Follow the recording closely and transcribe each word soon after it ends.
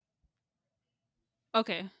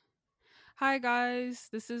Okay. Hi guys,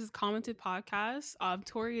 this is Commented Podcast.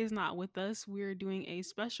 Tori is not with us. We're doing a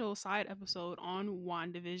special side episode on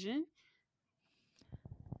WandaVision,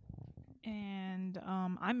 And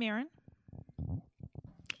I'm Marin.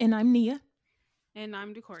 And I'm Nia. and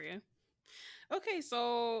I'm Decoria. Okay,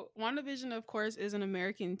 so WandaVision, of course, is an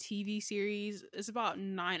American TV series. It's about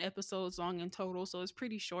 9 episodes long in total, so it's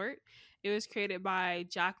pretty short. It was created by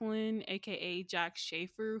Jacqueline, aka Jack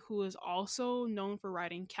Schaefer, who is also known for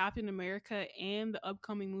writing Captain America and the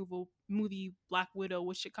upcoming movie Black Widow,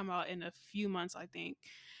 which should come out in a few months, I think.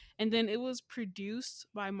 And then it was produced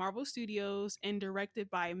by Marvel Studios and directed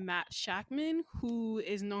by Matt Shackman, who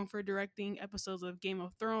is known for directing episodes of Game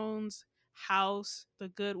of Thrones, House, The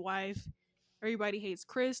Good Wife, Everybody Hates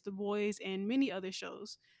Chris, The Boys, and many other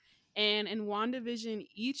shows. And in WandaVision,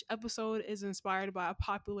 each episode is inspired by a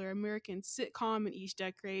popular American sitcom in each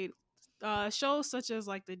decade. Shows such as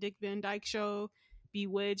like The Dick Van Dyke Show,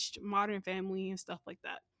 Bewitched, Modern Family, and stuff like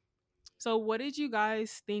that. So, what did you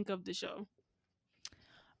guys think of the show?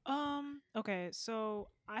 Okay, so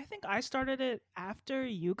I think I started it after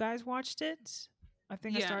you guys watched it. I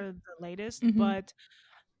think I Yeah. started the latest, hmm but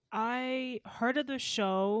I heard of the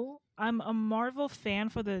show. I'm a Marvel fan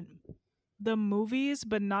for the movies,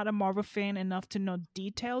 but not a Marvel fan enough to know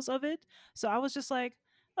details of it. So I was just like,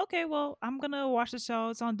 okay, well, I'm gonna watch the show.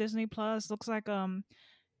 It's on Disney Plus. Looks like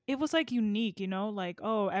it was like unique, like,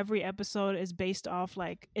 oh, every episode is based off,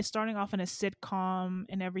 like, it's starting off in a sitcom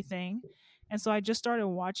and everything. And so I just started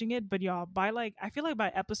watching it, but y'all, by like, I feel like by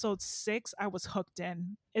episode 6 I was hooked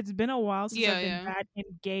in. It's been a while since Yeah, I've been yeah. that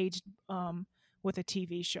engaged with a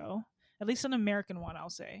TV show, at least an American one, I'll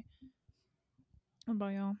say. What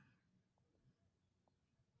about y'all?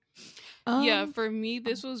 Yeah, Um, for me,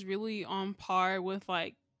 this was really on par with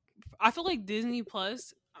like I feel like Disney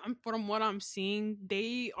Plus. From what I'm seeing,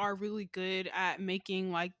 they are really good at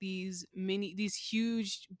making like these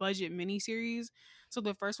huge budget miniseries. So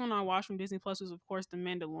the first one I watched from Disney Plus was, of course, The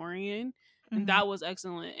Mandalorian, and Mm-hmm. that was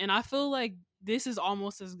excellent. And I feel like this is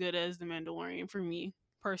almost as good as The Mandalorian for me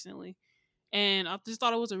personally. And I just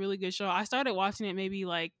thought it was a really good show. I started watching it maybe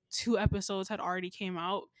like 2 episodes had already came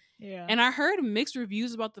out, Yeah. and I heard mixed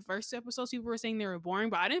reviews about the first 2 episodes. People were saying they were boring,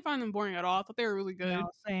 but I didn't find them boring at all. I thought they were really good. No,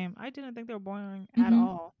 same. I didn't think they were boring at mhm.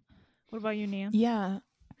 all. What about you, Nia? Yeah.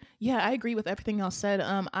 Yeah, I agree with everything y'all said.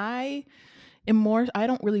 I am more I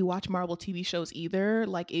don't really watch Marvel TV shows either,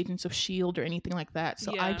 like Agents of Shield or anything like that.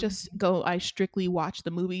 So Yeah. I strictly watch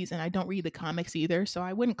the movies and I don't read the comics either. So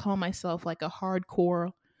I wouldn't call myself like a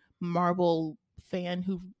hardcore Marvel fan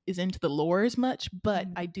who is into the lore as much, but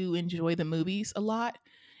Mhm. I do enjoy the movies a lot.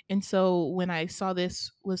 And so when I saw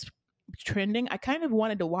this was trending, I kind of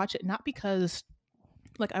wanted to watch it not because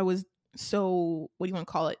like I was so what do you want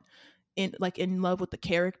to call it in love with the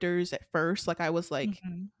characters at first. Like I was like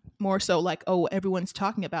Mhm. more so like, oh, everyone's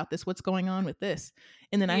talking about this, what's going on with this?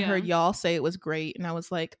 And then I Yeah. heard y'all say it was great and I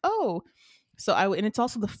was like, oh. And it's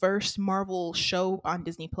also the first Marvel show on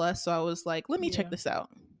Disney Plus, so I was like, let me check Yeah. this out.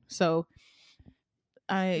 So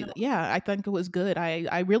No. I think it was good.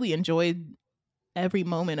 I really enjoyed every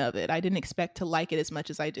moment of it. I didn't expect to like it as much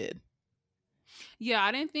as I did. Yeah,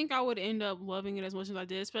 I didn't think I would end up loving it as much as I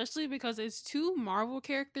did, especially because it's two Marvel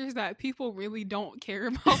characters that people really don't care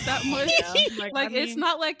about that much. Yeah. Like, I Like it's mean,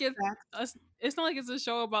 not like facts. it's not like it's a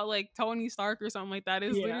show about like Tony Stark or something like that.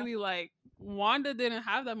 It's Yeah. literally like Wanda didn't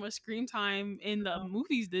have that much screen time in the No.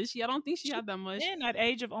 movies, did she? I don't think she She had that much. in at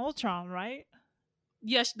Age of Ultron, right?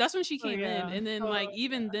 Yes, that's when she Oh came in, yeah. and then Oh like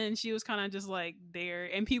even then she was kind of just like there,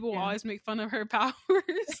 and people yeah. always make fun of her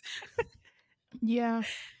powers. Yeah.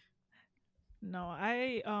 No,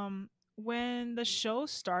 I when the show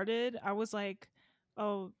started, I was like,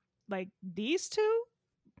 oh, like these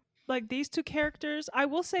two characters. I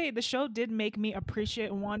will say the show did make me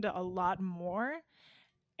appreciate Wanda a lot more,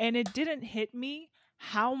 and it didn't hit me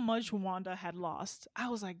how much Wanda had lost. I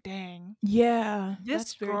was like, dang, Yeah, this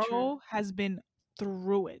that's very true. girl has been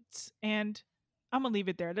through it. And I'm gonna leave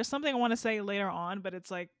it there. There's something I want to say later on, but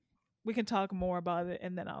it's like we can talk more about it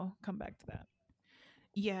and then I'll come back to that.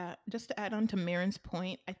 Yeah, just to add on to Marin's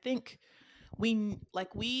point, I think we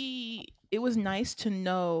it was nice to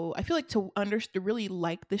know. I feel like to really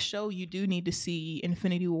like the show, you do need to see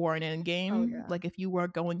Infinity War and Oh Endgame. yeah. Like if you were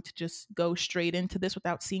going to just go straight into this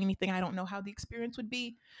without seeing anything, I don't know how the experience would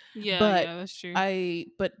be. Yeah, But yeah, that's true. I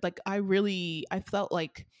felt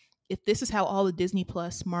like if this is how all the Disney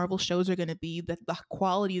Plus Marvel shows are going to be, that the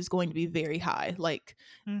quality is going to be very high. Like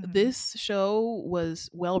Hmm. this show was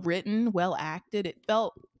well written, well acted. It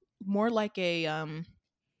felt more like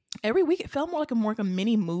every week it felt more like a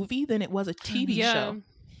mini movie than it was a TV Hmm. Yeah, show.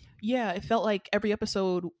 Yeah, it felt like every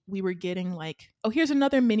episode we were getting like, oh, here's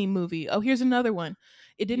another mini movie. Oh, here's another one.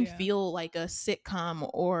 It didn't Yeah. feel like a sitcom,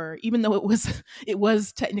 or even though it was it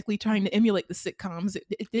was technically trying to emulate the sitcoms, it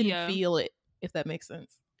didn't Yeah. feel it, if that makes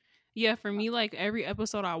sense. Yeah, for me, like every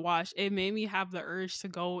episode I watched, it made me have the urge to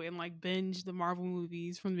go and like binge the Marvel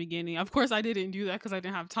movies from the beginning. Of course, I didn't do that because I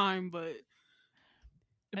didn't have time, but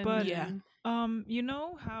and But Yeah. then you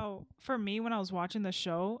know how for me when I was watching the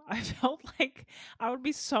show, I felt like I would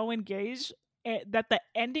be so engaged that the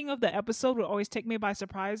ending of the episode would always take me by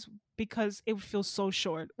surprise because it would feel so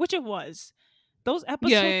short, which it was. Those yeah,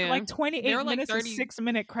 episodes yeah, were yeah. like They 28 were like minutes and 30.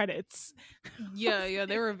 6-minute credits. Yeah, yeah,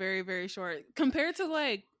 they were very, very short compared to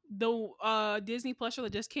like the Disney Plus show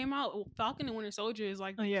that just came out. Falcon and Winter Soldier is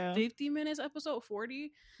like Oh, yeah. 50 minutes episode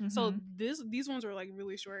 40. So Mhm. these ones are like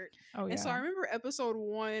really short. Oh, And so I yeah. remember episode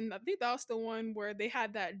 1. I think that was the one where they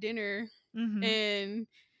had that dinner Mhm. and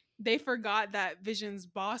they forgot that Vision's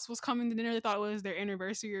boss was coming to dinner. They thought it was their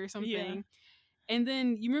anniversary or Yeah. something. And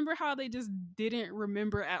then you remember how they just didn't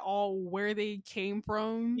remember at all where they came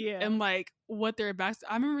from Yeah. and like what their back.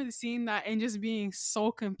 I remember seeing that and just being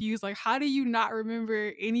so confused. Like, how do you not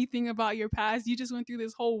remember anything about your past? You just went through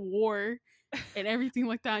this whole war and everything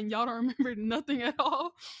like that, and y'all don't remember nothing at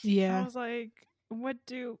all. I Yeah. was like, what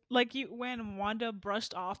do like you when Wanda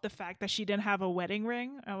brushed off the fact that she didn't have a wedding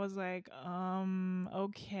ring? I was like,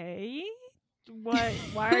 okay. What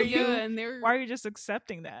why are you Yeah, and they're why are you just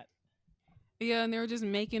accepting that? yeah, and they were just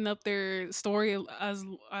making up their story as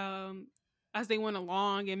they went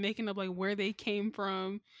along and making up like where they came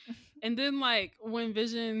from. And then like when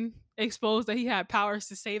Vision exposed that he had powers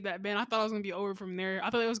to save that man, I thought it was gonna be over from there.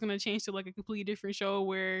 I thought it was gonna change to like a completely different show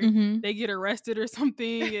where Mhm. they get arrested or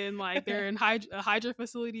something and like they're in a Hydra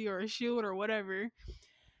facility or a shield or whatever.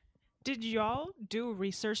 Did y'all do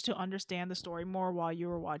research to understand the story more while you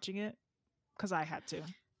were watching it? Because I had to.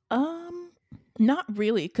 Not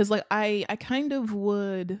really, cuz like I kind of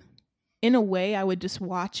would, in a way I would just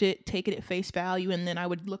watch it, take it at face value, and then I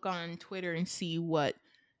would look on Twitter and see what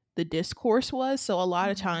the discourse was. So a lot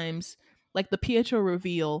of Mhm. times, like the Pietro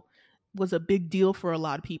reveal was a big deal for a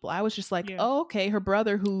lot of people. I was just like, Yeah. oh, okay, her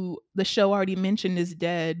brother, who the show already mentioned is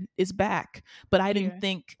dead, is back. But I didn't Yeah.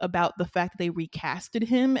 think about the fact that they recasted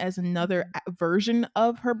him as another version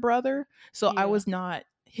of her brother. So I Yeah. was not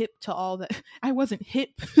hip to all that. I wasn't hip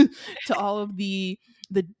to all of the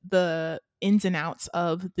ins and outs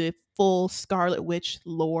of the full Scarlet Witch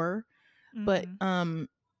lore. But Mhm.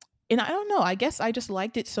 and I don't know, I guess I just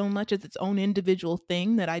liked it so much as its own individual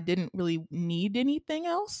thing that I didn't really need anything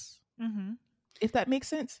else, Mhm. if that makes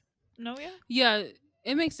sense. No, yeah. Yeah,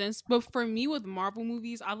 it makes sense. But for me with Marvel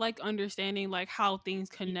movies, I like understanding like how things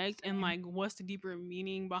connect and Same. like what's the deeper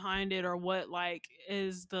meaning behind it or what like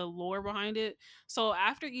is the lore behind it. So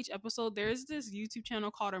after each episode, there's this YouTube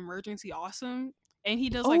channel called Emergency Awesome. And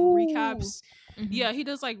he does like Oh. recaps. Mhm. Yeah, he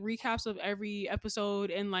does like recaps of every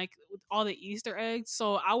episode and like all the Easter eggs.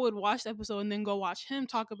 So I would watch the episode and then go watch him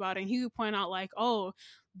talk about it. And he would point out like, oh,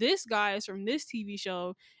 this guy is from this TV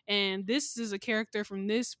show and this is a character from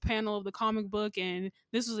this panel of the comic book and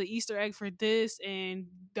this was an Easter egg for this and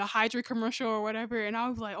the Hydra commercial or whatever. And I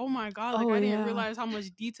was like, oh my god, like Oh, I didn't yeah. realize how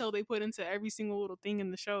much detail they put into every single little thing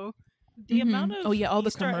in the show. The amount Mhm. of Oh, yeah, all the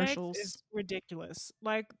Easter eggs commercials. is ridiculous.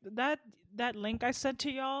 Like that link I sent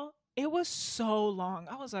to y'all, it was so long.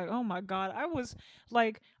 I was like, oh my god. I was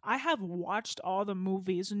like, I have watched all the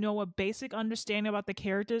movies, know a basic understanding about the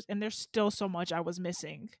characters, and there's still so much I was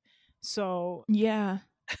missing. So Yeah.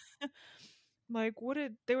 like what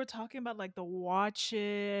did they were talking about, like the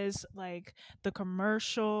watches, like the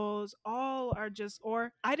commercials, all are just,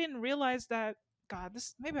 or I didn't realize that, god,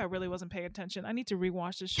 this maybe I really wasn't paying attention. I need to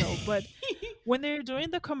rewatch the show. But when they're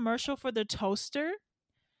doing the commercial for the toaster,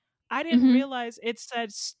 I didn't Mhm. realize it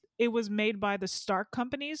said it was made by the Stark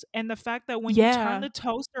companies, and the fact that when you turn Yeah. the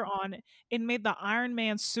toaster on, it made the Iron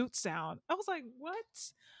Man suit sound. I was like, what?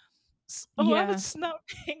 I Yeah. was not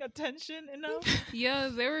paying attention enough. Yeah,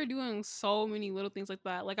 they were doing so many little things like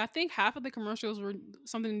that. Like I think half of the commercials were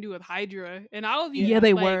something to do with Hydra, and I would be Yeah,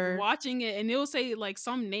 they like were. watching it, and it'll say like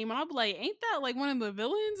some name, and I'll be like, "Ain't that like one of the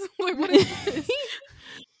villains? Like what is this?"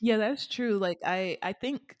 Yeah, that's true. Like I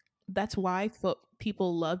think that's why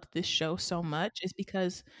people loved this show so much, is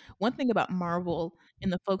because one thing about Marvel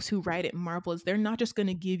and the folks who write at Marvel is they're not just going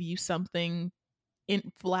to give you something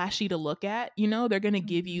flashy to look at. You know, they're going to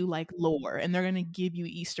give Mhm. you like lore, and they're going to give you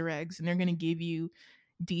Easter eggs, and they're going to give you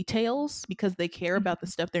details because they care about the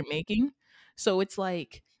stuff they're making. So it's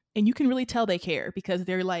like, and you can really tell they care because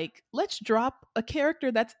they're like, let's drop a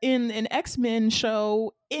character that's in an X-Men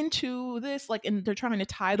show into this, like, and they're trying to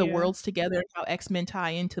tie the Yeah. worlds together, how X-Men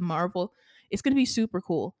tie into Marvel. It's going to be super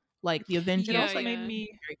cool. like the Avengers. It Yeah, also made yeah. me.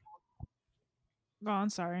 Oh, I'm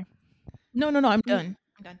sorry. No, I'm done.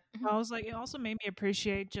 I'm done. I was like, it also made me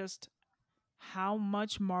appreciate just how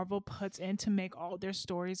much Marvel puts in to make all their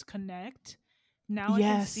stories connect. Now I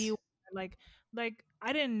can see Yes. like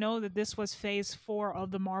I didn't know that this was phase 4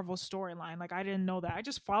 of the Marvel storyline. Like I didn't know that. I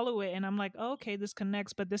just follow it and I'm like, oh, okay, this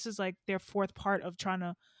connects, but this is like their fourth part of trying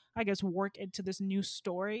to, I guess, work into this new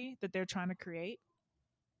story that they're trying to create.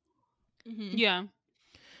 Mhm. Yeah.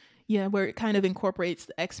 Yeah, where it kind of incorporates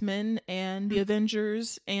the X-Men and the Mhm.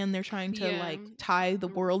 Avengers, and they're trying to Yeah. like tie the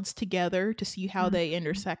worlds together to see how they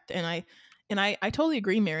intersect. And I totally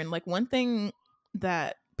agree, Marin. Like one thing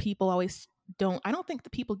that people always I don't think that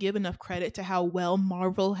people give enough credit to how well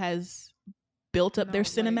Marvel has built up their No,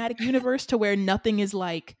 like- cinematic universe to where nothing is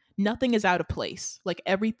out of place. Like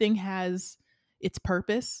everything has its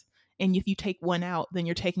purpose, and if you take one out, then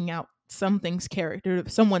you're taking out someone's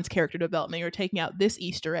character development. You're taking out this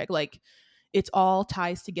Easter egg. Like it's all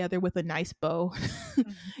ties together with a nice bow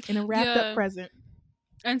in a wrapped up Yeah. present.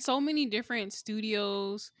 And so many different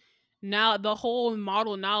studios now, the whole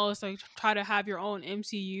model now is like try to have your own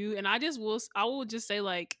MCU, and I will just say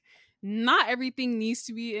like not everything needs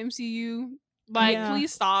to be MCU. Like Yeah.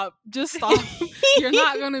 please stop, just stop. You're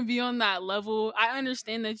not going to be on that level. I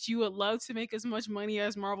understand that you would love to make as much money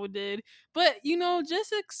as Marvel did, but you know,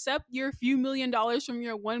 just accept your few $1,000,000 from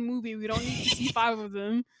your one movie. We don't need to see 5 of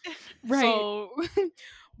them. Right. So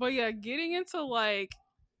but yeah, getting into like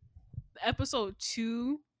episode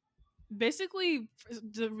 2, basically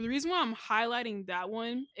the reason why I'm highlighting that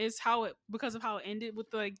one is because of how it ended with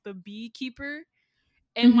like the beekeeper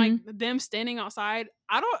and like them standing outside.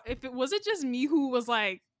 I don't if it was it just me who was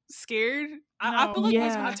like scared. I No. feel like it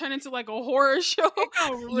was Yeah. gonna turn into like a horror show. It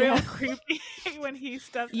got real Yeah. creepy when he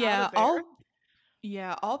stepped Yeah, out of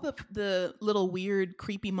there. all the little weird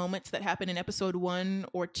creepy moments that happen in episode 1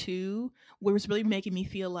 or 2 was really making me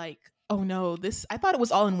feel like, oh no, I thought it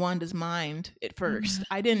was all in Wanda's mind at first.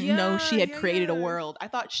 I didn't know she had created a world. I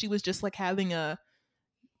thought she was just like having a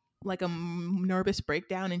nervous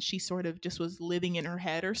breakdown, and she sort of just was living in her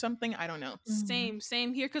head or something. I don't know.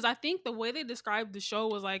 Same here, because I think the way they described the show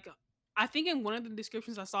was like, I think in one of the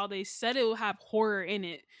descriptions I saw, they said it will have horror in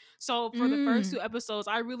it. So for the first 2 episodes,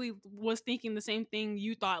 I really was thinking the same thing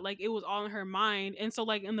you thought, like it was all in her mind. And so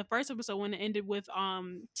like in the first episode when it ended with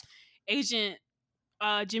Agent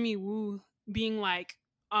Jimmy Woo being like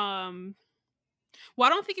well, I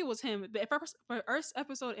don't think it was him. The first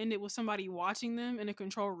episode ended with somebody watching them in a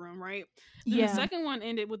control room, right? Then Yeah. the second one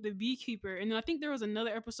ended with the beekeeper. And then I think there was another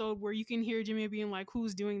episode where you can hear Jimmy being like,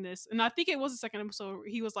 who's doing this? And I think it was the second episode where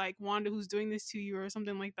he was like, Wanda, who's doing this to you, or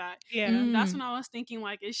something like that. Yeah. That's when I was thinking,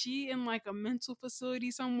 like, is she in like a mental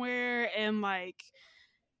facility somewhere? And like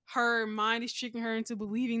her mind is tricking her into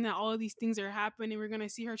believing that all of these things are happening. We're gonna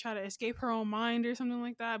see her try to escape her own mind or something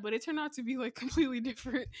like that. But it turned out to be like completely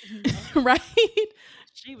different. Right.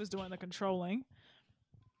 She was doing the controlling.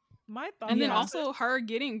 My thought, And then Yeah. also her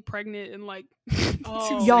getting pregnant and like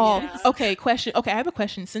Oh, Y'all, yeah. okay, question. Okay, I have a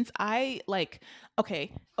question. Since I like,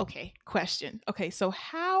 okay, question. Okay, so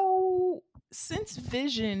since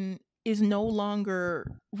Vision is no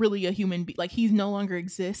longer really a human being, like he no longer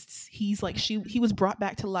exists. He's like he was brought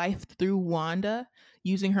back to life through Wanda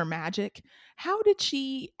using her magic. How did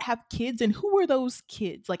she have kids, and who were those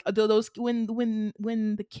kids? Like those when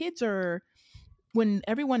the kids are when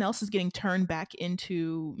everyone else is getting turned back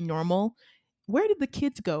into normal, where did the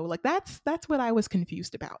kids go? Like that's what I was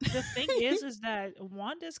confused about. The thing is that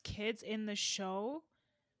Wanda's kids in the show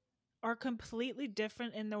are completely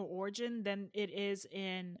different in their origin than it is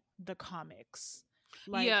in the comics.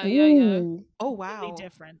 Like, Yeah. Ooh. Oh completely wow.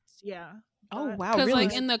 different. Yeah. Oh But- wow. Because Really?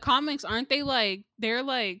 like in the comics, aren't they like they're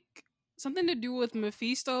like something to do with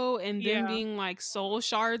Mephisto and them Yeah. being like soul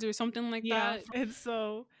shards or something like Yeah. that? And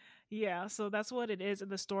so, yeah, so that's what it is in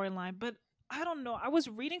the storyline. But I don't know. I was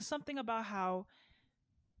reading something about how,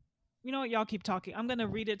 you know what, y'all keep talking. I'm going to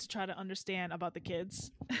read it to try to understand about the kids.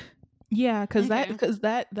 Yeah, because Okay.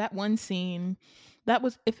 that one scene, that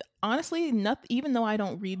was, if honestly, not even though I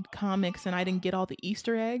don't read comics and I didn't get all the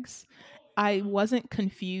Easter eggs, I wasn't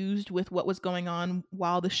confused with what was going on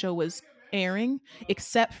while the show was airing,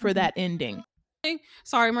 except for that ending.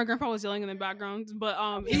 Sorry, my grandpa was yelling in the background. But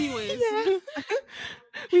anyways. Yeah.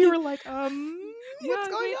 We were like, Yeah, what's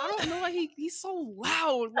going I on? don't know why he's so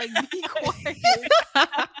loud. Like be quiet.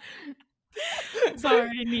 Sorry,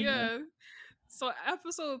 Nina. Yeah. So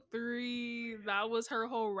episode 3, that was her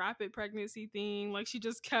whole rapid pregnancy thing. Like she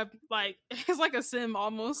just kept like it's like a sim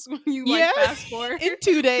almost when you like Yeah. fast forward In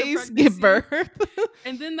 2 the days, give pregnancy. birth.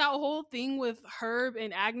 And then that whole thing with Herb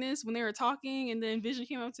and Agnes when they were talking, and then Vision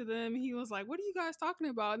came up to them. He was like, "What are you guys talking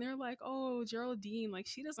about?" And they're like, "Oh, Geraldine. Like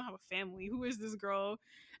she doesn't have a family. Who is this girl?"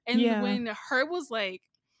 And Yeah. when Herb was like,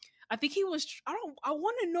 I think he was. I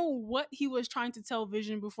want to know what he was trying to tell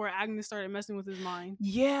Vision before Agnes started messing with his mind.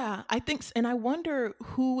 Yeah, I think, and I wonder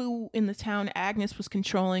who in the town Agnes was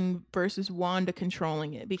controlling versus Wanda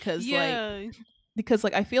controlling it, because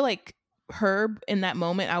like I feel like Herb in that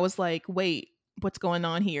moment, I was like, wait, what's going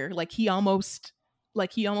on here? Like he almost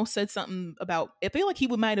said something about. I feel like he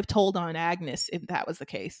might have told on Agnes if that was the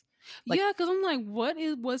case. Like, yeah, because I'm like,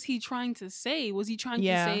 was he trying to say? Was he trying to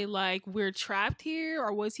say like we're trapped here,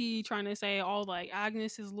 or was he trying to say, oh, like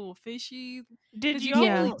Agnes is a little fishy? Did You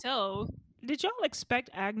can't really y'all tell? did y'all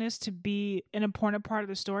expect Agnes to be an important part of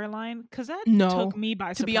the storyline? Because that No. took me by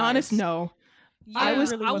to surprise. be honest, no. Yeah, I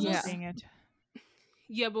was- really wasn't seeing it.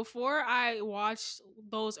 Yeah, before I watched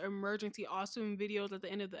those emergency awesome videos at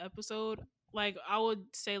the end of the episode, like I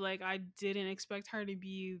would say like I didn't expect her to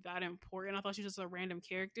be that important. I thought she was just a random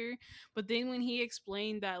character. But then when he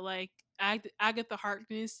explained that like Agatha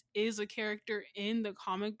Harkness is a character in the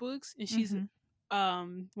comic books and she's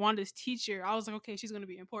Wanda's teacher, I was like, okay, she's gonna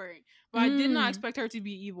be important. But I did not expect her to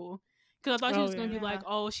be evil. Because I thought she was gonna be like,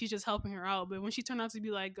 oh, she's just helping her out. But when she turned out to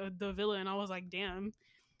be like the villain, I was like, damn.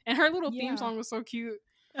 And her little theme song was so cute.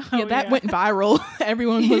 Yeah, that went viral.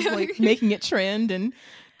 Everyone was like making it trend and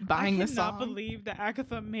buying the song. I cannot believe that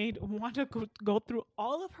Agatha made Wanda go through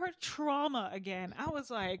all of her trauma again. I was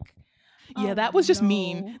like, yeah, that was just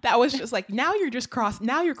mean. That was just like, now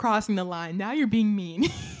you're crossing the line. Now you're being mean.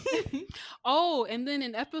 Oh, and then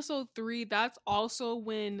in episode 3, that's also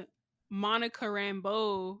when Monica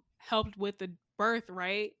Rambeau helped with the birth,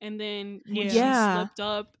 right? And then when she slipped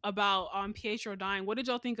up about Pietro dying, what did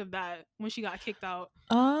y'all think of that when she got kicked out?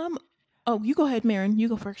 Oh, you go ahead, Maren. You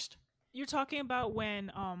go first. You're talking about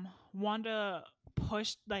when Wanda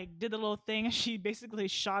did the little thing and she basically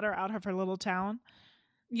shot her out of her little town.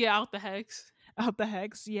 Yeah, out the hex. Out the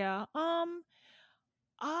hex, yeah.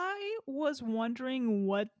 I was wondering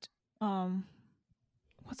what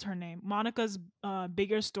what's her name? Monica's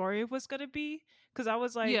bigger story was gonna be. Cause I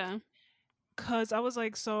was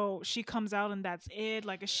like, so she comes out and that's it.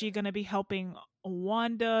 Like, is she gonna be helping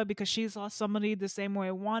Wanda because she's lost somebody the same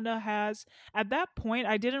way Wanda has? At that point,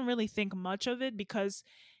 I didn't really think much of it because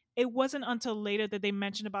it wasn't until later that they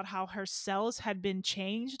mentioned about how her cells had been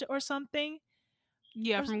changed or something.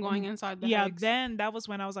 Yeah, from going inside the hex. Yeah, then that was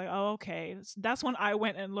when I was like, oh, okay. That's when I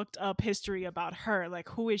went and looked up history about her. Like,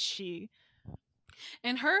 who is she?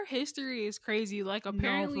 And her history is crazy. Like,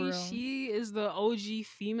 apparently she is the OG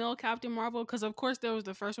female Captain Marvel, because of course there was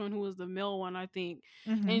the first one who was the male one, I think.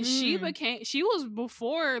 And she was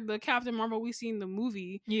before the Captain Marvel we see in the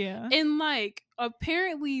movie. Yeah. And like,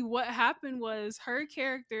 apparently what happened was her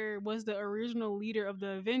character was the original leader of the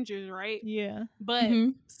Avengers, right? Yeah. But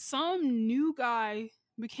some new guy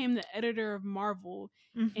became the editor of Marvel,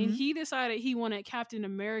 and he decided he wanted Captain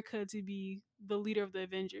America to be the leader of the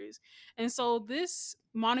Avengers. And so this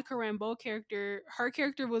Monica Rambeau character, her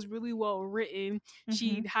character was really well written.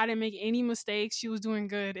 She hadn't made any mistakes. She was doing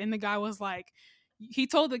good. And the guy was like, he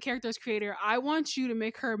told the character's creator, I want you to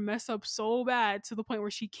make her mess up so bad to the point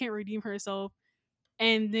where she can't redeem herself.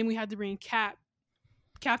 And then we had to bring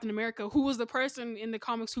Captain America, who was the person in the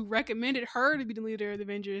comics who recommended her to be the leader of the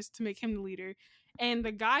Avengers, to make him the leader. And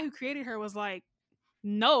the guy who created her was like,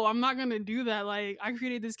 no, I'm not gonna do that. Like, I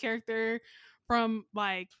created this character from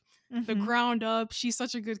like the ground up. She's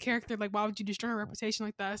such a good character. Like, why would you destroy her reputation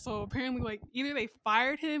like that? So apparently, like, either they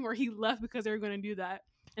fired him or he left because they were gonna do that.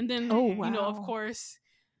 And then, you know, of course,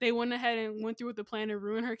 they went ahead and went through with the plan to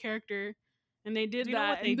ruin her character, and they did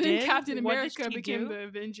that. And then Captain America became the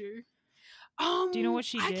Avenger. Do you know what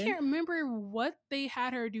she did? I can't remember what they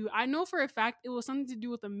had her do. I know for a fact it was something to do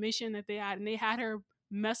with the mission that they had, and they had her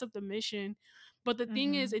mess up the mission. But the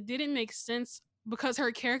thing is, it didn't make sense because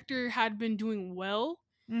her character had been doing well.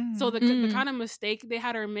 So the kind of mistake they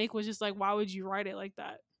had her make was just like, why would you write it like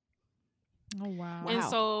that? Oh, wow. And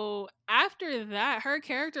so after that, her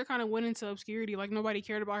character kind of went into obscurity. Like, nobody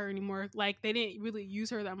cared about her anymore. Like, they didn't really use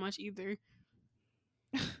her that much either.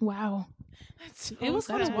 Wow. It was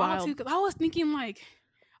kind of wild too, because I was thinking like,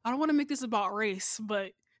 I don't want to make this about race,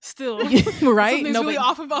 but still, right? Something's really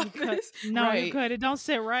off about this. No, you could. It don't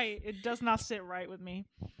sit right. It does not sit right with me.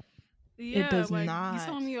 Yeah, it does like, not. You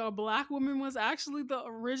telling me a black woman was actually the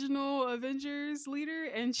original Avengers leader,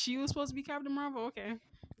 and she was supposed to be Captain Marvel? Okay,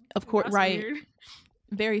 of course, that's right? Weird.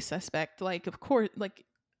 very suspect. Like, of course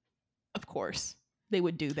they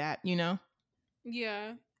would do that, you know?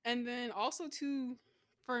 Yeah. And then also too,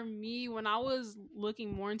 for me, when I was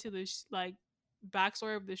looking more into the like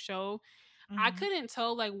backstory of the show, I Mhm. couldn't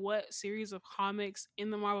tell like what series of comics in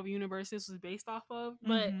the Marvel universe this was based off of,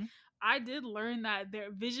 but Mhm. I did learn that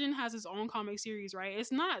their Vision has his own comic series, right?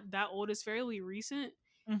 It's not that old, it's fairly recent.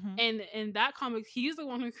 Mhm. And in that comic, he's the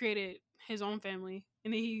one who created his own family.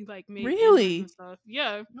 And then he like made androids and Really? stuff.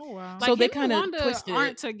 Yeah. Oh wow. So Like they him and kind of Wanda twisted it.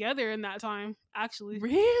 aren't together in that time, actually.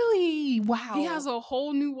 Really? He Wow. has a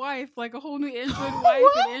whole new wife, like a whole new android wife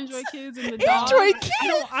and android What? kids and the No, dog.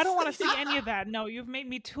 Android I don't want to kids. see any of that. No, you've made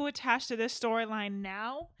me too attached to this storyline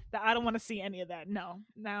now that I don't want to see any of that. No,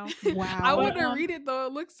 no. I Wow. want But to read it though.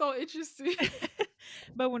 It looks so interesting.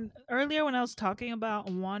 but when earlier when I was talking about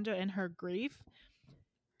Wanda and her grief,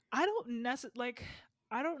 I don't like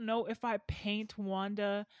I don't know if I paint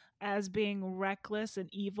Wanda as being reckless and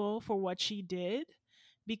evil for what she did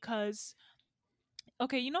because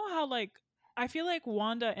okay, you know how like I feel like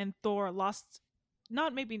Wanda and Thor lost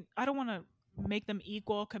not maybe I don't want to make them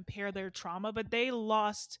equal compare their trauma, but they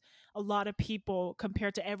lost a lot of people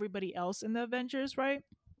compared to everybody else in the Avengers, right?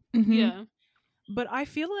 Hmm. Yeah. But I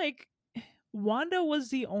feel like Wanda was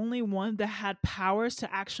the only one that had powers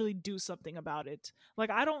to actually do something about it. Like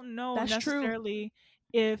I don't know That's true. necessarily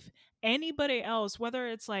if anybody else, whether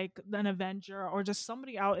it's like an Avenger or just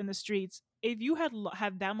somebody out in the streets, if you had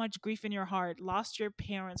that much grief in your heart, lost your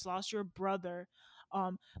parents, lost your brother,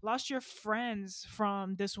 lost your friends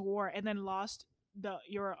from this war, and then lost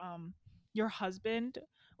your husband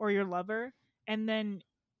or your lover, and then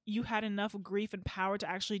you had enough grief and power to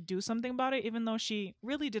actually do something about it, even though she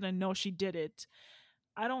really didn't know she did it.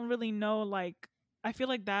 I don't really know. Like, I feel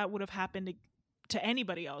like that would have happened to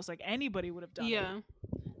anybody else. Like, anybody would have done it. Yeah.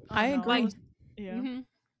 I I don't know. Like, agree. Yeah. hmm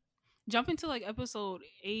jump into like episode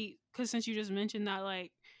 8, because since you just mentioned that,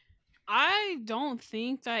 like, I don't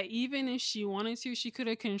think that even if she wanted to, she could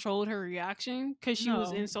have controlled her reaction because she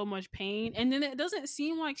was No. in so much pain. And then it doesn't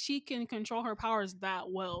seem like she can control her powers that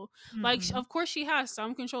well. Like, Mm-mm. of course, she has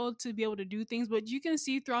some control to be able to do things, but you can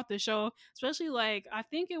see throughout the show, especially like, I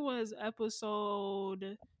think it was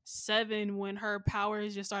episode 7 when her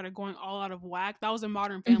powers just started going all out of whack. That was a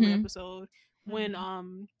Modern Family Hmm. episode when,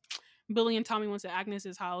 Mhm. Billy and Tommy went to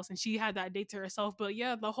Agnes's house and she had that date to herself. But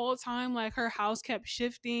yeah, the whole time, like her house kept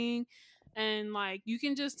shifting. And like you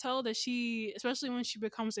can just tell that she, especially when she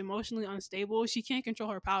becomes emotionally unstable, she can't control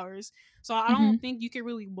her powers. So I Hmm. don't think you can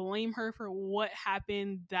really blame her for what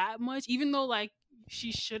happened that much, even though like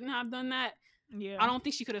she shouldn't have done that. I Yeah. don't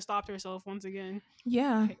think she could have stopped herself once again.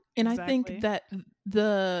 Yeah. And I think Exactly. that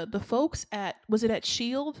the folks at, was it at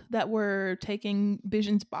Shield that were taking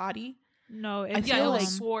Vision's body? No, I it's Yeah, it feel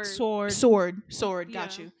was like Sword. sword,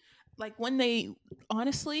 got Yeah. you. Like when they,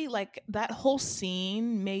 honestly, like that whole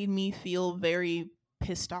scene made me feel very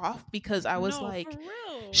pissed off because I was no for like,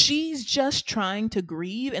 real. she's just trying to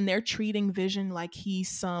grieve and they're treating Vision like he's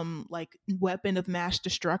some like weapon of mass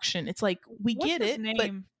destruction. It's like, we What's get his it, but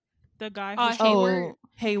name? The guy who showed up. Hayward. oh,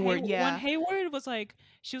 Hayward, When yeah, Hayward was like,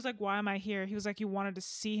 she was like, "Why am I here?" He was like, "You wanted to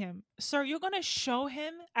see him, sir. You're gonna show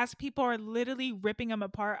him as people are literally ripping him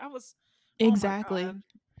apart." I was, oh my exactly. god,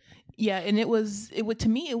 Yeah, and it would, to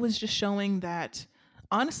me it was just showing that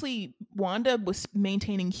honestly Wanda was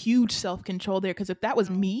maintaining huge self-control there, because if that was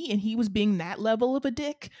no, me and he was being that level of a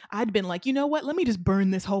dick, I'd been like, you know what, let me just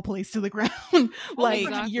burn this whole place to the ground. only Like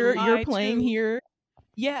for him to Exactly. you're lie playing too. here.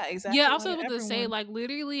 Yeah, Yeah, I exactly. was Lie to able to say, everyone. like,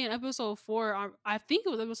 literally in episode 4, I think it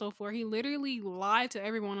was episode 4, he literally lied to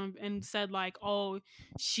everyone and said, like, oh,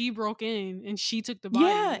 she broke in and she took the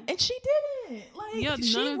Yeah, body. and she didn't. Yeah, Like none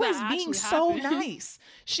she of that was being actually so happened. nice.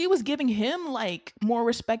 She was giving him like more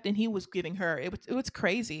respect than he was giving her. It was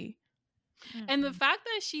crazy. And the Mm-mm. fact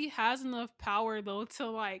that she has enough power, though, to,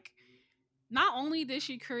 like, not only did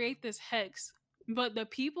she create this hex, but the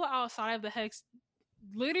people outside of the hex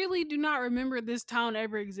literally do not remember this town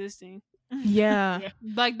ever existing. Yeah, Yeah.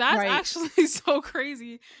 Like that's right. actually so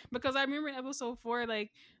crazy because I remember in episode 4, like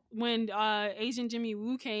when Agent Jimmy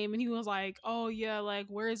Woo came and he was like, "Oh yeah, like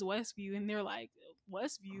where is Westview?" And they're like,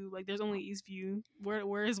 "Westview? Like there's only Eastview.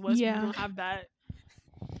 Where is Westview? We Yeah. don't have that."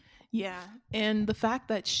 Yeah. And the fact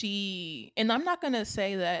that and I'm not going to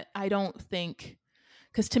say that I don't think,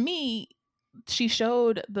 because to me, she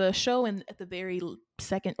showed the show in at the very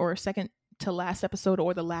second to last episode,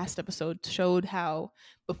 or the last episode, showed how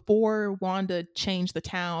before Wanda changed the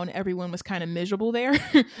town, everyone was kind of miserable there.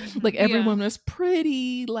 Like Mhm. Yeah, everyone was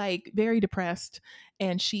pretty, like very depressed,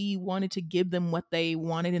 and she wanted to give them what they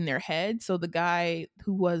wanted in their head. So the guy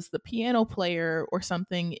who was the piano player or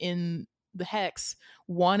something in the hex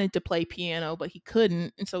wanted to play piano, but he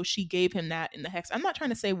couldn't, and so she gave him that in the hex. I'm not trying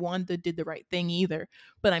to say Wanda did the right thing either,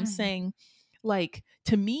 but I'm saying, like,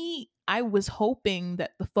 to me, I was hoping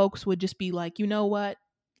that the folks would just be like, you know what,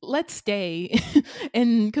 let's stay.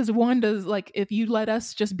 And because Wanda's like, if you let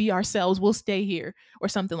us just be ourselves, we'll stay here, or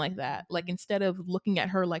something like that. Like, instead of looking at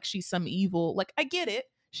her like she's some evil, like, I get it,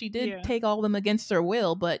 she did Yeah. take all of them against her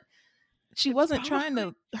will, but she It's wasn't trying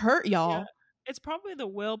probably to hurt yeah. y'all. It's probably the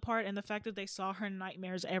will part and the fact that they saw her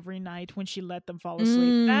nightmares every night when she let them fall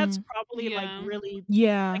asleep. That's probably like Yeah. really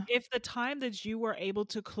Yeah. like if the time that you were able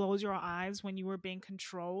to close your eyes when you were being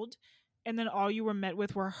controlled and then all you were met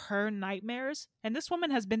with were her nightmares, and this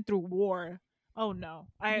woman has been through war. Oh no.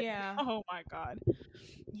 Yeah. Oh my god.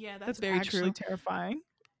 Yeah, that's That's very actually true. terrifying.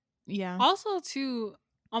 Yeah. Also, too,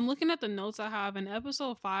 I'm looking at the notes I have. In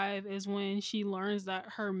episode 5 is when she learns that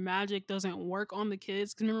her magic doesn't work on the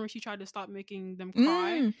kids. Because remember when she tried to stop making them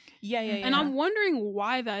cry? Yeah, yeah, And yeah. I'm wondering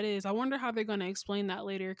why that is. I wonder how they're going to explain that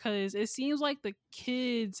later. Because it seems like the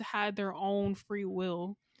kids had their own free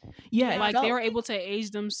will. Yeah, it Like they felt- were able to age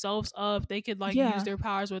themselves up. They could like Yeah. use their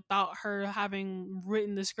powers without her having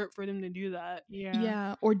written the script for them to do that.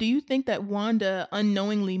 Yeah. Or do you think that Wanda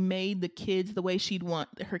unknowingly made the kids the way she'd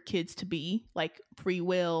want her kids to be, like free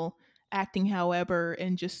will, acting however,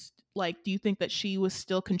 and just like, do you think that she was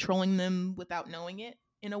still controlling them without knowing it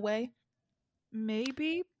in a way?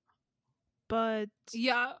 Maybe, but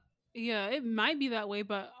Yeah, yeah, it might be that way,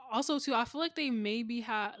 but also too, I feel like they maybe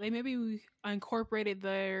incorporated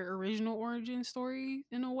their original origin story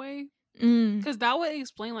in a way, because that would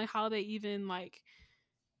explain like how they even like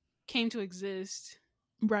came to exist.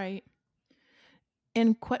 Right.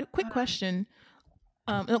 And quick question.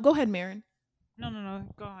 No, go ahead, Marin. no.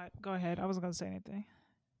 Go ahead. I wasn't gonna say anything.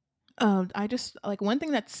 I just like one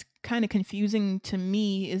thing that's kind of confusing to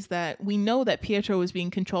me is that we know that Pietro was being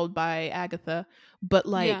controlled by Agatha, but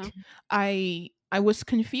like Yeah. I was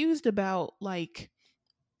confused about like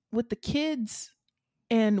with the kids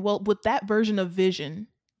and well with that version of Vision,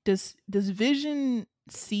 does Vision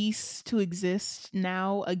cease to exist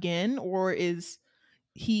now again, or is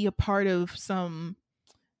he a part of some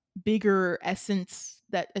bigger essence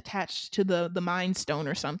that attached to the Mind Stone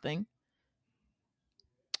or something?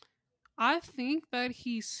 I think that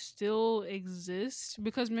he still exists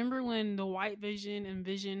because remember when the White Vision and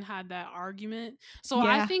Vision had that argument? So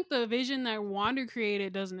I Yeah. think the Vision that Wanda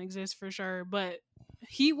created doesn't exist for sure, but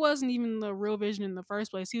he wasn't even the real Vision in the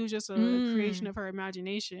first place. He was just a creation of her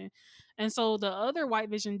imagination. And so the other White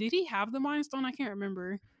Vision, did he have the Mind Stone? I can't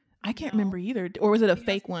remember. I can't No. remember either. Or was it a He has-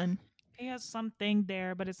 fake one? He has something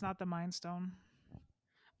there, but it's not the Mind Stone.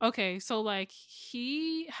 Okay, so like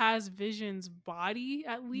he has Vision's body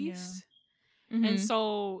at least. Mhm. And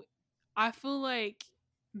so I feel like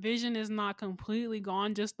Vision is not completely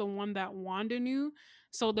gone, just the one that Wanda knew.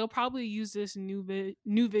 So they'll probably use this new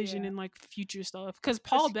Vision Yeah. in like future stuff. Because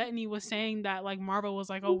Paul Bettany was saying that like Marvel was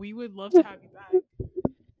like, oh, we would love to have you back.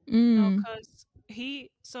 No, because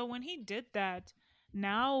so when he did that,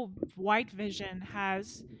 now White Vision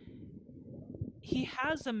has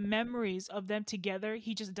the memories of them together.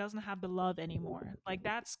 He just doesn't have the love anymore. Like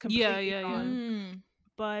that's completely Yeah. gone.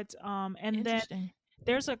 But and then Interesting.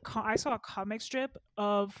 there's I saw a comic strip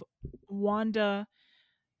of Wanda.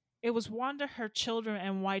 It was Wanda, her children,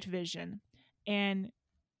 and White Vision, and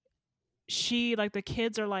she like the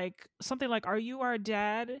kids are like something like, "Are you our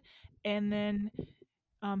dad?" And then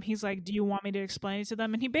he's like, "Do you want me to explain it to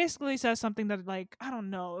them?" And he basically says something that like I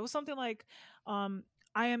don't know. It was something like,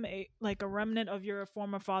 "I am a remnant of your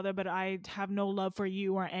former father, but I have no love for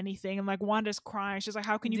you or anything." And like Wanda's crying. She's like,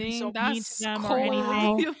 "How can you be so mean to them or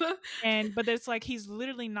anything?" And but it's like he's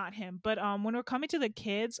literally not him. But when we're coming to the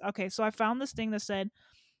kids, okay, so I found this thing that said,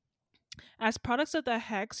 as products of the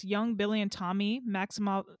Hex, young Billy and Tommy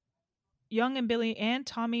Maximoff's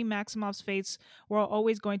fates were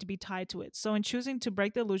always going to be tied to it. So in choosing to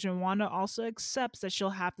break the illusion, Wanda also accepts that she'll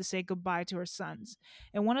have to say goodbye to her sons.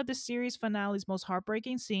 In one of the series finale's most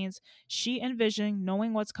heartbreaking scenes, she and Vision,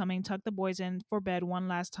 knowing what's coming, tuck the boys in for bed one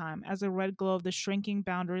last time as the red glow of the shrinking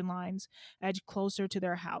boundary lines edge closer to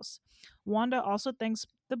their house. Wanda also thanks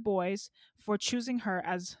the boys for choosing her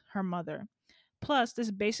as her mother. Plus, this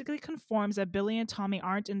basically confirms that Billy and Tommy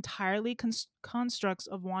aren't entirely constructs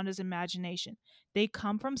of Wanda's imagination. They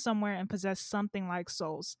come from somewhere and possess something like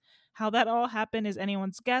souls. How that all happened is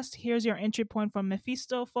anyone's guess. Here's your entry point from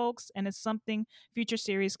Mephisto, folks, and it's something future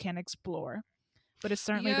series can explore. But it's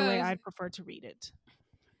certainly the way Yes. I'd prefer to read it.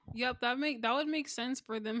 Yep, that would make sense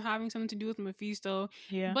for them having something to do with Mephisto.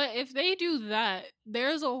 Yeah. But if they do that,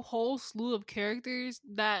 there's a whole slew of characters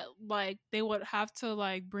that like they would have to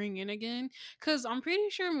like bring in again. Cause I'm pretty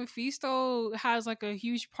sure Mephisto has like a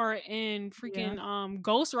huge part in Yeah. freaking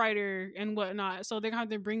Ghost Rider and whatnot. So they're gonna have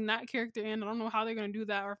to bring that character in. I don't know how they're gonna do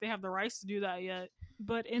that or if they have the rights to do that yet.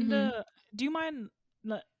 But in Mm-hmm. do you mind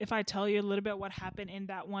if I tell you a little bit what happened in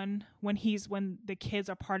that one when the kids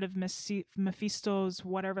are part of Mephisto's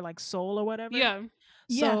whatever, like soul or whatever? Yeah.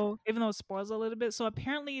 Yeah. So even though it spoils a little bit, so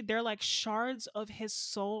apparently they're like shards of his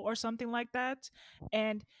soul or something like that,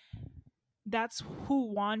 and that's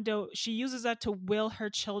who Wanda, she uses that to will her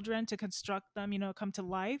children to construct them, come to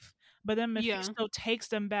life. But then Yeah. Mephisto takes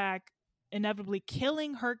them back, inevitably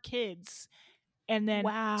killing her kids. And then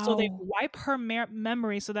Wow. so they wipe her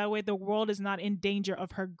memory so that way the world is not in danger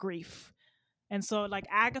of her grief. And so like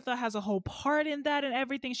Agatha has a whole part in that and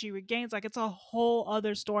everything she regains, like it's a whole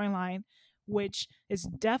other storyline, which is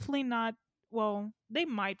definitely not, well, that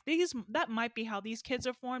might be how these kids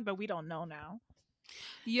are formed, but we don't know now.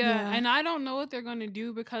 Yeah, and I don't know what they're gonna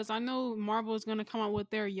do because I know Marvel is gonna come out with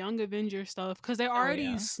their Young Avengers stuff because they're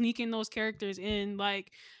already sneaking those characters in.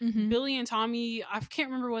 Like Billy and Tommy, I can't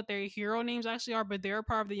remember what their hero names actually are, but they're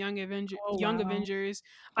part of the Young Avengers.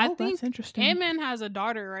 I think that's interesting. Ant-Man has a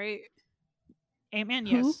daughter, right? Ant-Man,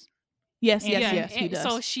 Who? yes. Yes, he does.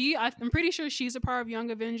 So I'm pretty sure she's a part of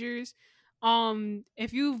Young Avengers.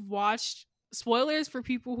 If you've watched, spoilers for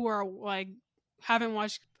people who are like haven't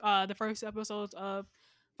watched the first episodes of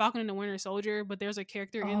Falcon and the Winter Soldier, but there's a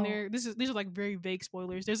character in there. These are like very vague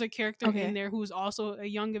spoilers. There's a character in there who's also a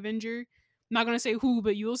Young Avenger. I'm not gonna say who,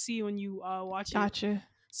 but you'll see when you watch it. Gotcha.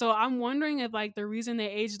 So I'm wondering if like the reason they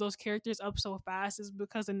age those characters up so fast is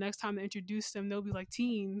because the next time they introduce them, they'll be like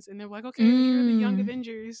teens, and they're like, okay, you're the Young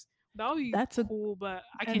Avengers. That would be cool, but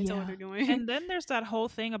I can't tell what they're doing. And then there's that whole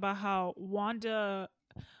thing about how Wanda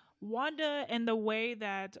and the way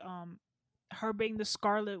that her being the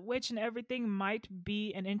Scarlet Witch and everything might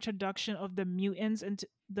be an introduction of the mutants into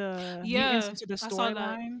the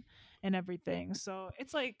storyline and everything. So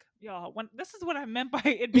it's like, y'all, this is what I meant by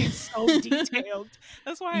it being so detailed.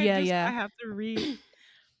 That's why I have to read.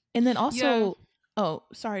 And then also, oh,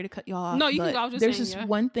 sorry to cut y'all off. No, you can go. There's this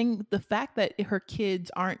one thing: the fact that her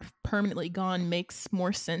kids aren't permanently gone makes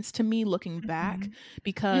more sense to me looking back,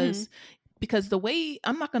 because the way,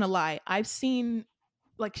 I'm not gonna lie, I've seen,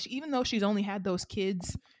 like, even though she's only had those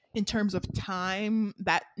kids in terms of time,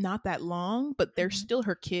 that not that long, but they're still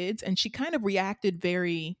her kids, and she kind of reacted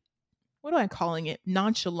very, what am I calling it?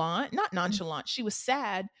 Nonchalant. Not nonchalant. She was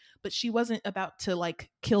sad, but she wasn't about to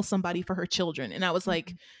like kill somebody for her children. And I was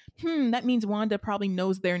like, that means Wanda probably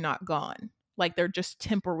knows they're not gone. Like they're just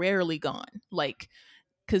temporarily gone. Like,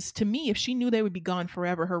 because to me, if she knew they would be gone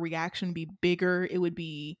forever, her reaction would be bigger.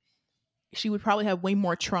 She would probably have way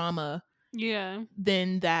more trauma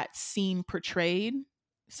than that scene portrayed.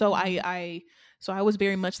 So So I was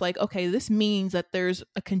very much like, okay, this means that there's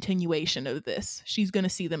a continuation of this. She's going to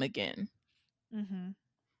see them again.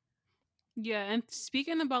 Yeah, and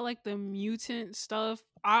speaking about like the mutant stuff,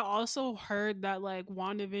 I also heard that like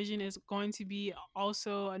WandaVision is going to be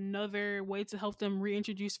also another way to help them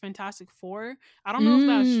reintroduce Fantastic Four. I don't know if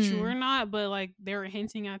that's true or not, but like they were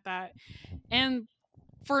hinting at that. And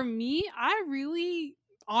for me, I really,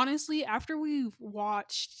 honestly, after we've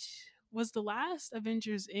watched, was the last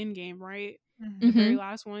Avengers Endgame, right? The very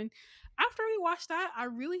last one. After we watched that, I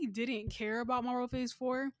really didn't care about Marvel Phase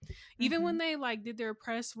 4. Even when they like did their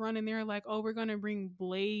press run and they're like, oh, we're gonna bring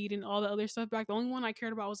Blade and all the other stuff back. The only one I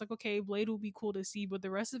cared about was like, okay, Blade will be cool to see, but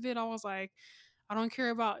the rest of it, I was like, I don't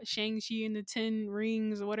care about Shang-Chi and the 10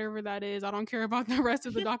 Rings or whatever that is. I don't care about the rest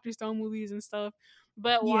of the Doctor Stone movies and stuff.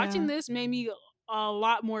 But watching this made me a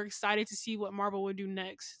lot more excited to see what Marvel would do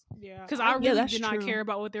next. Yeah, because I really did not care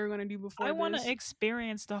about what they were going to do before. I want to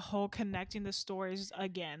experience the whole connecting the stories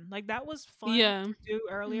again. Like that was fun to do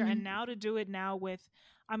earlier, and now to do it now with,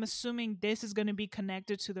 I'm assuming this is going to be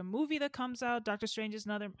connected to the movie that comes out, Doctor Strange's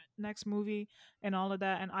next movie, and all of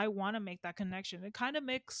that. And I want to make that connection. It kind of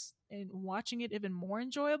makes watching it even more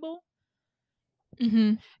enjoyable.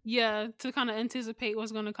 Yeah, to kind of anticipate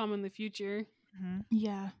what's going to come in the future.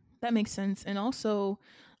 Yeah, that makes sense. And also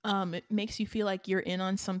it makes you feel like you're in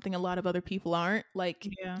on something a lot of other people aren't. Like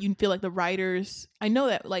you feel like the writers, I know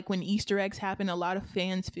that like when Easter eggs happen, a lot of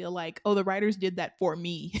fans feel like, oh, the writers did that for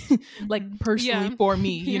me, like personally for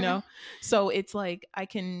me, you know? So it's like, I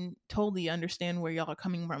can totally understand where y'all are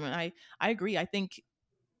coming from. And I agree. I think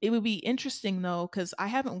it would be interesting though, because I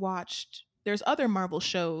haven't watched, there's other Marvel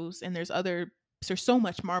shows and there's so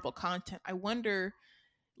much Marvel content. I wonder,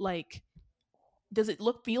 like, does it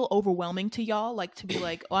feel overwhelming to y'all, like to be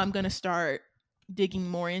like, oh, I'm gonna start digging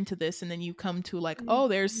more into this, and then you come to like, oh,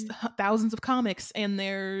 there's thousands of comics and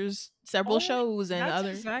there's several shows and That's other.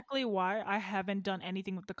 exactly why I haven't done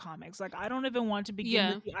anything with the comics. Like, I don't even want to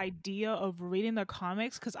begin with the idea of reading the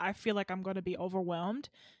comics because I feel like I'm going to be overwhelmed,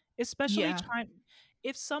 especially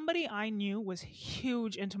if somebody I knew was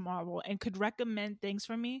huge into Marvel and could recommend things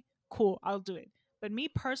for me, cool, I'll do it. But me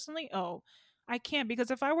personally, I can't,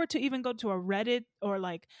 because if I were to even go to a Reddit or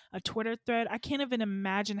like a Twitter thread, I can't even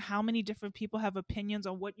imagine how many different people have opinions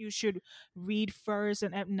on what you should read first.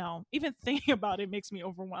 And no, even thinking about it makes me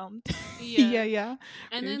overwhelmed. Yeah.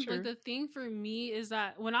 And then like the thing for me is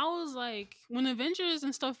that when I was like, when Avengers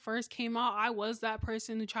and stuff first came out, I was that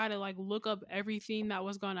person who tried to like look up everything that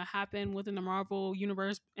was going to happen within the Marvel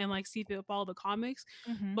universe and like see if it followed the comics.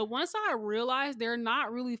 But once I realized they're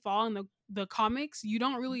not really following the comics, you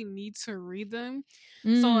don't really need to read them.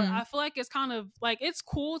 So I feel like it's kind of like, it's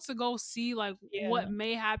cool to go see like what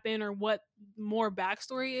may happen or what more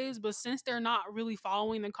backstory is, but since they're not really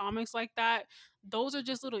following the comics like that, those are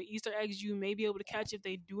just little Easter eggs you may be able to catch if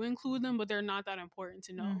they do include them, but they're not that important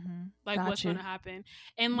to know like what's going to happen.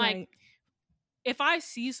 And like if I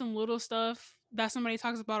see some little stuff that somebody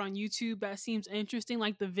talks about on YouTube that seems interesting,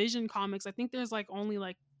 like the Vision comics, I think there's like only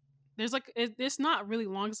like it's not really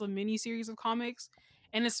long. It's a mini series of comics,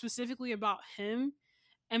 and it's specifically about him.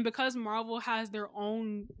 And because Marvel has their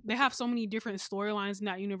own, they have so many different storylines in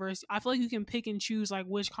that universe, I feel like you can pick and choose like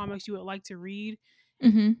which comics you would like to read.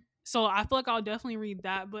 So I feel like I'll definitely read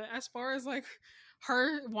that. But as far as like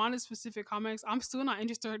her Wanda specific comics, I'm still not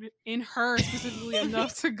interested in her specifically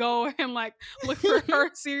enough to go and like look for her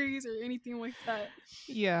series or anything like that.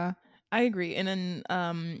 Yeah, I agree. And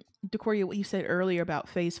then Decoria, what you said earlier about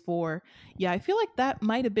Phase 4, I feel like that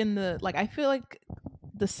might have been I feel like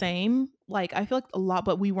the same. Like I feel like a lot,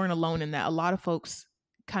 but we weren't alone in that. A lot of folks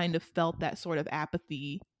kind of felt that sort of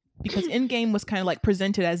apathy because Endgame was kind of like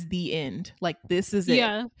presented as the end, like this is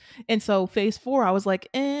it. And so Phase 4, I was like,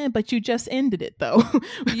 but you just ended it though.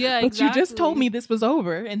 Yeah, but you just told me this was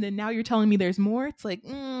over, and then now you're telling me there's more. It's like,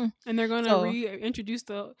 and they're gonna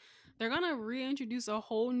reintroduce a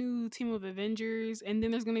whole new team of Avengers, and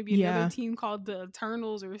then there's gonna be another team called the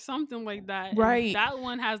Eternals or something like that. Right. And that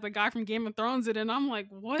one has the guy from Game of Thrones in it, and I'm like,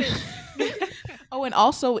 what? Oh, and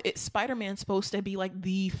also Spider-Man's supposed to be like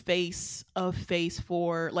the face of Phase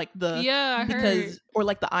 4, like or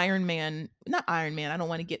like the Iron Man, not Iron Man. I don't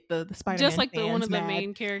want to get the Spider-Man just like one of the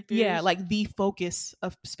main characters. Yeah, like the focus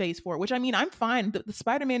of Phase 4, which I mean, I'm fine. The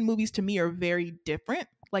Spider-Man movies to me are very different.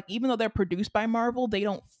 Like even though they're produced by Marvel, they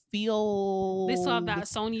don't feel. They still have that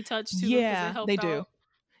Sony touch too. Yeah, they do. Out.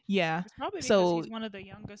 Yeah, it's probably because he's one of the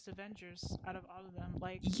youngest Avengers out of all of them.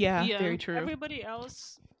 Like, yeah, very true. Everybody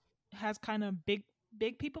else has kind of big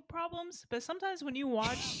people problems, but sometimes when you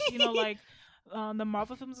watch, like the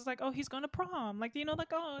Marvel films, it's like, oh, he's going to prom, like,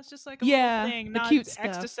 like, oh, it's just like a little thing, not cute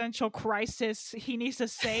existential crisis. He needs to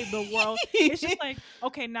save the world. It's just like,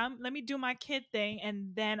 okay, now let me do my kid thing,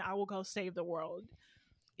 and then I will go save the world.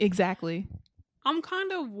 Exactly. I'm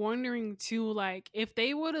kind of wondering too, like if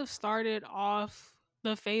they would have started off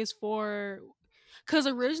the Phase 4, because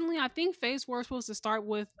originally I think Phase 4 was supposed to start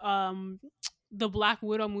with the Black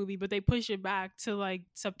Widow movie, but they pushed it back to like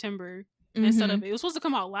September instead of it was supposed to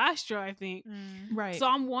come out last year, I think. Right. So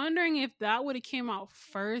I'm wondering if that would have came out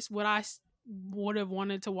first, would I would have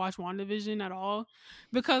wanted to watch WandaVision at all?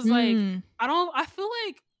 Because like I feel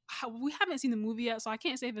like we haven't seen the movie yet, so I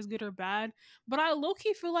can't say if it's good or bad, but I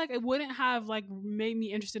low-key feel like it wouldn't have like made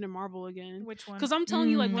me interested in Marvel again. Which one? Because I'm telling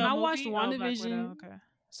you, like when I watched WandaVision, okay,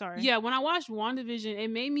 sorry, yeah, when I watched WandaVision, it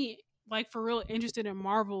made me like for real interested in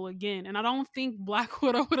Marvel again, and I don't think Black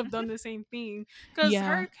Widow would have done the same thing because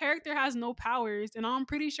her character has no powers, and I'm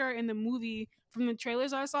pretty sure in the movie from the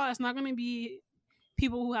trailers I saw, it's not going to be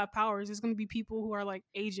people who have powers. It's going to be people who are like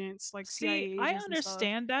agents, like CIA agents. I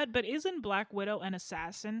understand that, but isn't Black Widow an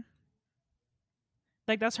assassin?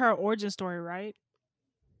 Like that's her origin story, right?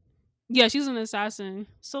 Yeah, she's an assassin.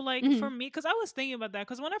 So like for me, because I was thinking about that,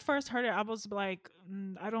 because when I first heard it, I was like,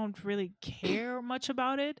 I don't really care much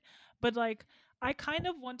about it, but like I kind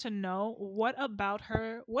of want to know what about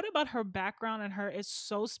her background and her is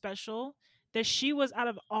so special that she was out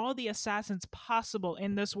of all the assassins possible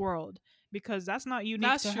in this world, because that's not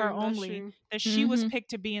unique to her only, that she was picked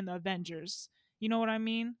to be in the Avengers. You know what I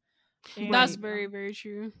mean? And, that's very, very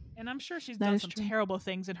true. And I'm sure she's done some terrible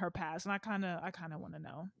things in her past, and I kind of want to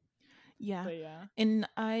know. Yeah. And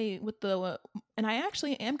I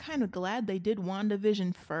actually am kind of glad they did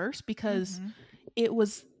WandaVision first, because it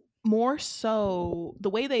was more so the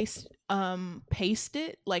way they paced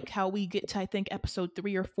it, like how we get to I think episode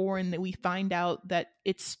 3 or 4, and that we find out that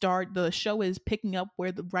the show is picking up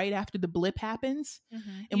where right after the blip happens,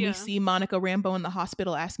 and we see Monica Rambeau in the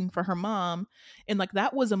hospital asking for her mom, and like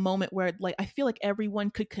that was a moment where like I feel like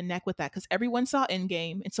everyone could connect with that because everyone saw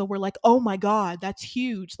Endgame, and so we're like, oh my god, that's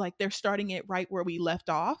huge, like they're starting it right where we left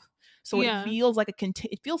off. So it feels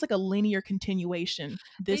like a linear continuation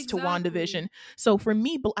to WandaVision. So for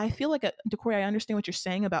me, I feel like Decoria, I understand what you're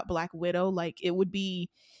saying about Black Widow. Like it would be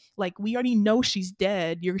like we already know she's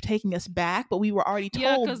dead. You're taking us back, but we were already told.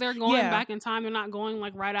 Yeah, because they're going back in time. They're not going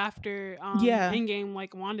like right after Endgame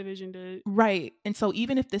like WandaVision did. Right. And so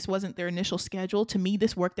even if this wasn't their initial schedule, to me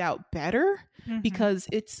this worked out better because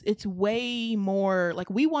it's way more like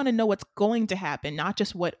we want to know what's going to happen, not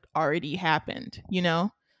just what already happened, you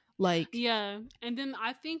know? Like yeah, and then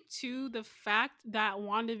I think too the fact that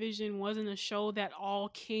WandaVision wasn't a show that all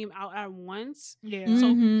came out at once. Yeah.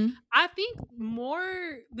 So I think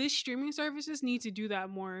the streaming services need to do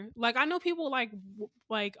that more. Like I know people like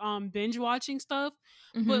binge watching stuff,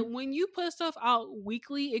 but when you put stuff out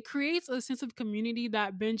weekly, it creates a sense of community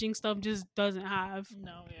that binging stuff just doesn't have.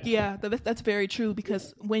 No. Yeah, that's very true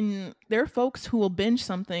because when there are folks who will binge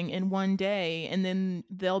something in one day and then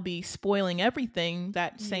they'll be spoiling everything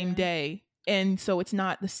that same day, and so it's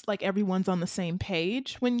not this like everyone's on the same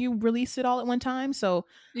page when you release it all at one time. So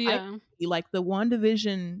like the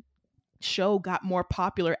WandaVision show got more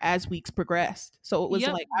popular as weeks progressed, so it was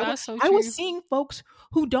like I was seeing folks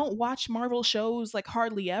who don't watch Marvel shows like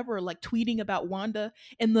hardly ever like tweeting about Wanda,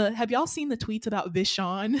 and have y'all seen the tweets about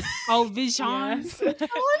Vishon? Oh, Vishon.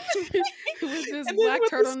 With this black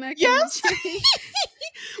turtleneck. Yes.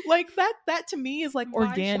 Like that to me is like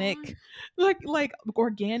organic, like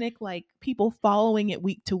organic, like people following it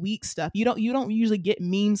week to week stuff. You don't usually get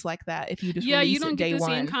memes like that if you just release you don't it day get the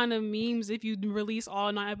one. same kind of memes if you release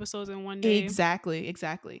all 9 episodes in one day. Exactly.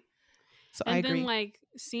 So I agree. Then like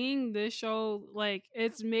seeing this show, like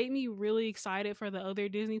it's made me really excited for the other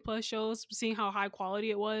Disney Plus shows, seeing how high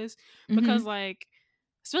quality it was, because like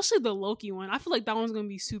especially the Loki one, I feel like that one's gonna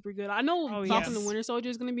be super good. I know Falcon and the Winter Soldier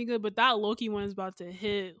is gonna be good, but that Loki one is about to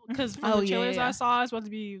hit because from the trailers I saw, it's about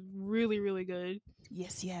to be really, really good.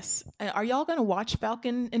 Yes. Are y'all gonna watch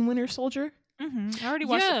Falcon and Winter Soldier? I already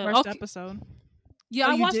watched the first episode. Yeah,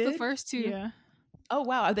 I watched the first 2. Yeah. Oh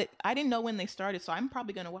wow, I didn't know when they started, so I'm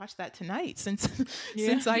probably gonna watch that tonight since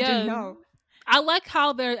I didn't know. I like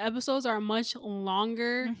how their episodes are much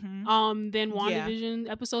longer than WandaVision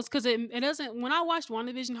episodes, because it doesn't. When I watched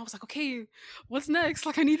WandaVision, I was like, okay, what's next?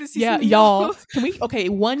 Like I need to see. Yeah, y'all.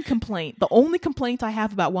 One complaint. The only complaint I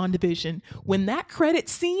have about WandaVision, when that credit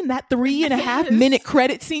scene, that 3.5 minute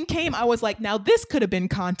credit scene came, I was like, now this could have been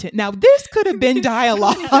content. Now this could have been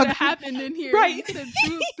dialogue. Could have happened in here, right? You could have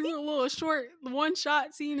threw a little short one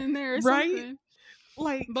shot scene in there, or something.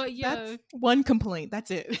 Like, but yeah, that's one complaint.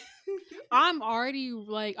 That's it. I've already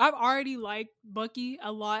liked Bucky a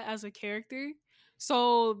lot as a character,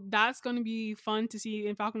 so that's gonna be fun to see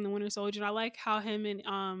in Falcon and the Winter Soldier. And I like how him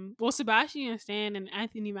and Sebastian Stan and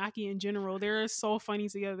Anthony Mackie in general, they're so funny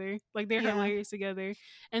together. Like they're hilarious together.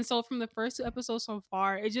 And so from the first 2 episodes so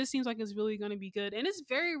far, it just seems like it's really gonna be good, and it's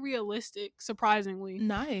very realistic, surprisingly.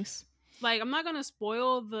 Nice. Like, I'm not gonna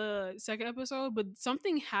spoil the second episode, but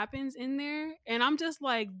something happens in there, and I'm just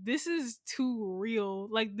like, this is too real.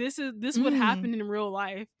 Like, this would happen in real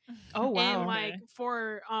life. Oh wow! And like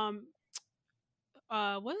for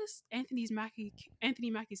what is Anthony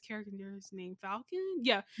Mackie's character's name? Falcon?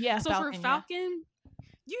 Yeah. So Falcon, for Falcon,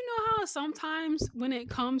 you know how sometimes when it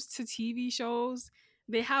comes to TV shows,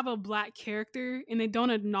 they have a black character and they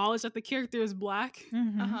don't acknowledge that the character is black.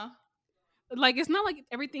 Like, it's not like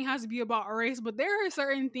everything has to be about race, but there are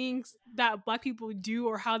certain things that black people do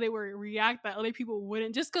or how they would react that other people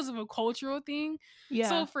wouldn't, just because of a cultural thing. Yeah.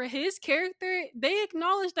 So for his character, they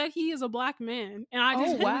acknowledge that he is a black man, and I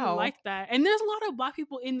just really like that. And there's a lot of black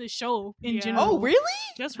people in the show in general. Oh, really?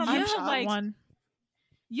 Just from episode 1.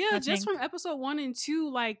 Yeah, just from episode 1 and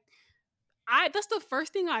 2, like. That's the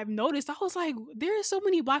first thing I've noticed. I was like, there are so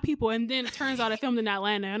many black people, and then it turns out I filmed in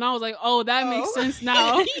Atlanta, and I was like, oh, that makes sense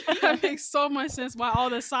now. That makes so much sense why all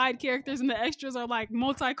the side characters and the extras are like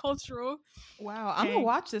multicultural. Wow, I'm gonna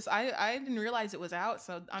watch this. I didn't realize it was out,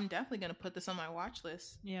 so I'm definitely gonna put this on my watch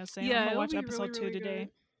list. Yeah, same. I'm gonna watch episode 2 today.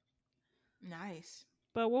 Good. Nice.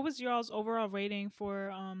 But what was y'all's overall rating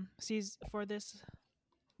for this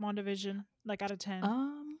WandaVision, like out of 10?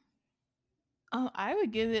 I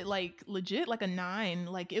would give it like legit like a 9.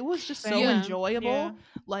 Like it was just so Same. Yeah. enjoyable. Yeah.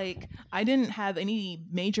 Like I didn't have any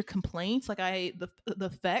major complaints. Like the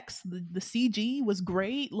effects, the CG was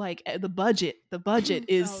great. Like the budget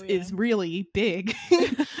is Oh, yeah. is really big,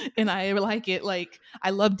 and I like it. Like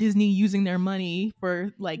I love Disney using their money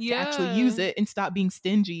for like to actually use Yeah. it and stop being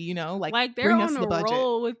stingy. You know, like Like they're bring us on the a budget.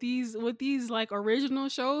 roll with these like original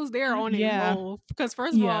shows. They're on a Yeah, roll because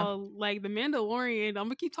first of yeah. all, like the Mandalorian, I'm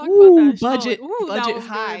gonna keep talking about Ooh, that show. Like, budget ooh, that budget was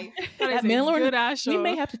high. good. That That is a Mandalorian. good ass We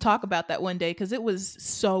may show. have to talk about that one day because it was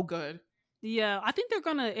so good. Yeah, I think they're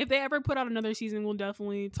gonna if they ever put out another season, we'll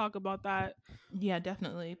definitely talk about that. Yeah,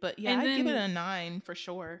 definitely. But yeah, And I'd give it then a 9 for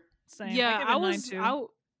sure. Same. yeah, I give I it 9 was too. out.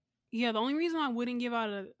 Yeah, the only reason I wouldn't give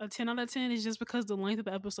out a 10 out of 10 is just because the length of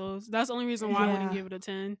the episodes. That's the only reason why I wouldn't Yeah. give it a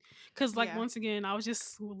 10. Because like Yeah. once again, I was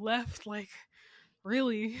just left like,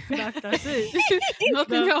 really, that's it.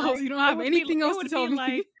 Nothing The- else. You don't It have would anything be, else it to would tell be me.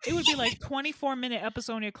 like it would be like 24-minute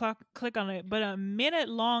episode and you click on it, but a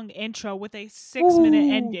minute-long intro with a 6-minute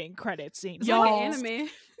Ooh. ending credit scene. It's Y'all. like an anime.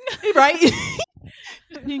 Right?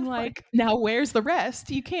 Being like, now where's the rest?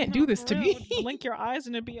 You can't do this to For real, me. blink your eyes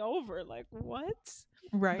and it'd be over. Like what?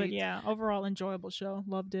 Right. But yeah, overall enjoyable show.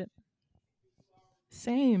 Loved it.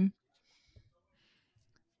 Same.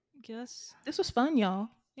 Guess This was fun, y'all.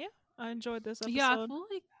 I enjoyed this episode. Yeah, I feel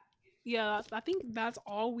like I think that's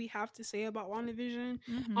all we have to say about WandaVision.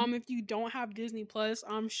 Mhm. If you don't have Disney Plus,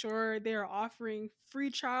 I'm sure they're offering free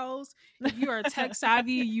trials. If you are tech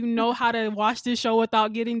savvy, you know how to watch this show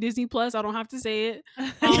without getting Disney Plus. I don't have to say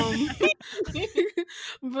it.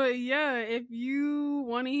 But yeah, if you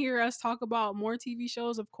want to hear us talk about more TV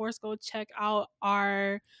shows, of course, go check out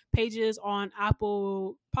our pages on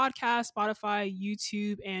Apple Podcasts, Spotify,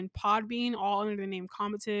 YouTube, and Podbean, all under the name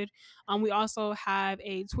Commented. We also have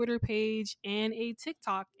a Twitter page and a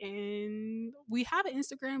TikTok, and we have an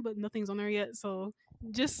Instagram, but nothing's on there yet. So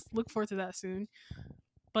just look forward to that soon.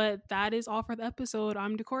 But that is all for the episode.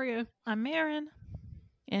 I'm Decoria. I'm Marin.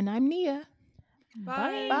 And I'm Nia.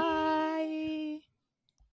 Bye. Bye.